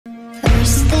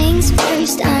things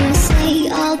first, I'ma say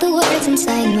all the words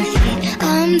inside my head.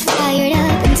 I'm fired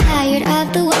up and tired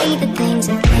of the way that things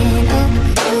have been. Oh,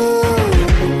 ooh,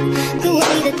 the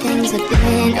way that things have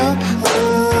been. Oh, ooh.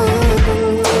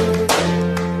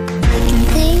 Making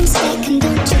things second,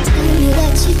 don't you tell me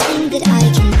what you think that I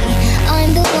can be.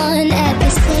 I'm the one at the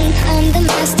scene, I'm the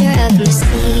master of my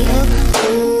sea. Oh,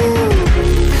 ooh,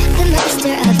 the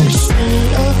master of my sea.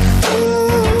 Oh, ooh.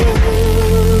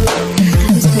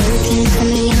 I was broken from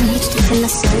a young age, taking my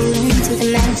soul into the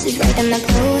masses, writing my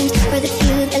poems for the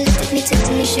few that looked at me, took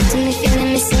to me, shook to me,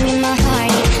 feeling me, singing my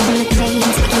heart. I'm the pain,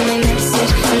 taking my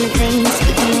message, I'm the pain,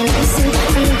 speaking my lesson,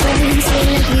 I'm the brain,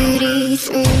 seeing the beauty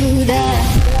through the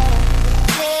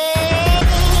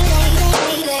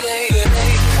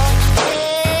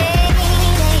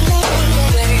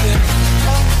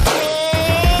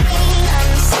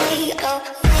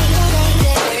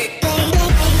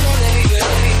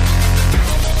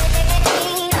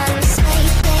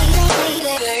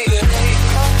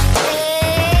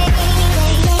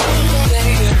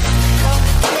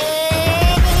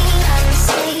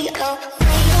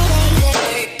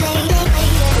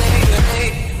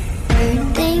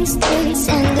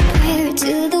and the prayer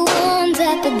to the ones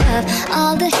up above.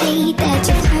 All the hate that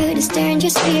you've heard has turned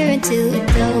your spirit to a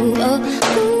glow. Oh,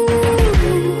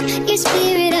 ooh, your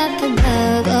spirit up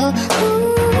above. Oh, ooh.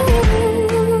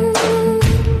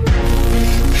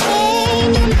 Hey,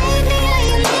 you made me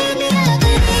a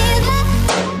believer.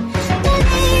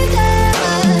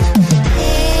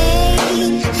 Hey,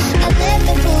 I let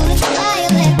the bullets fly,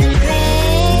 I let them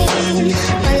rain.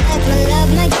 My life, my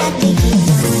love, my God, they keep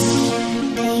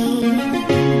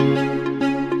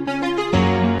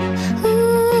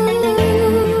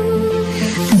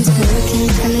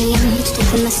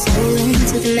my soul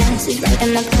into the masses,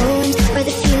 writing my poems for the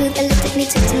few that looked at me,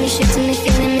 took to me, shook to me,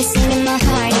 feeling me, singing my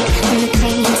heart. I'm the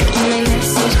pain, taking my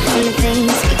message, I'm the pain,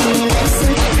 speaking my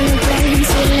lesson, I'm the brain,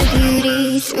 seeing the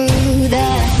beauty through the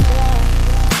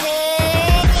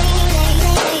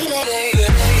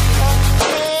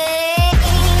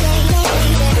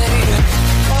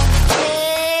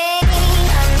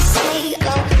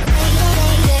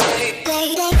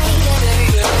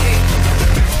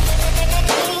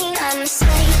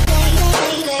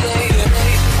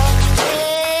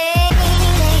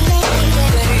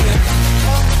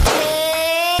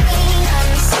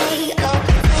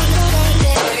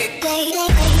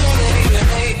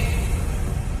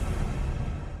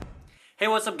Hey,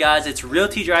 what's up guys, it's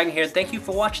RealTDragon here. Thank you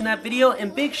for watching that video,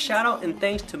 and big shout out and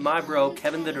thanks to my bro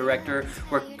Kevin the director.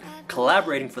 We're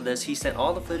collaborating for this. He sent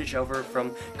all the footage over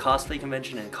from cosplay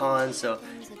convention and cons, so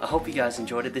I hope you guys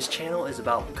enjoyed it. This channel is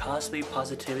about cosplay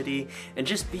positivity and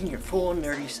just being your full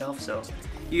nerdy self, so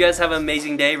you guys have an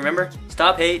amazing day. Remember,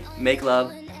 stop hate, make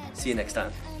love. See you next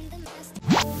time.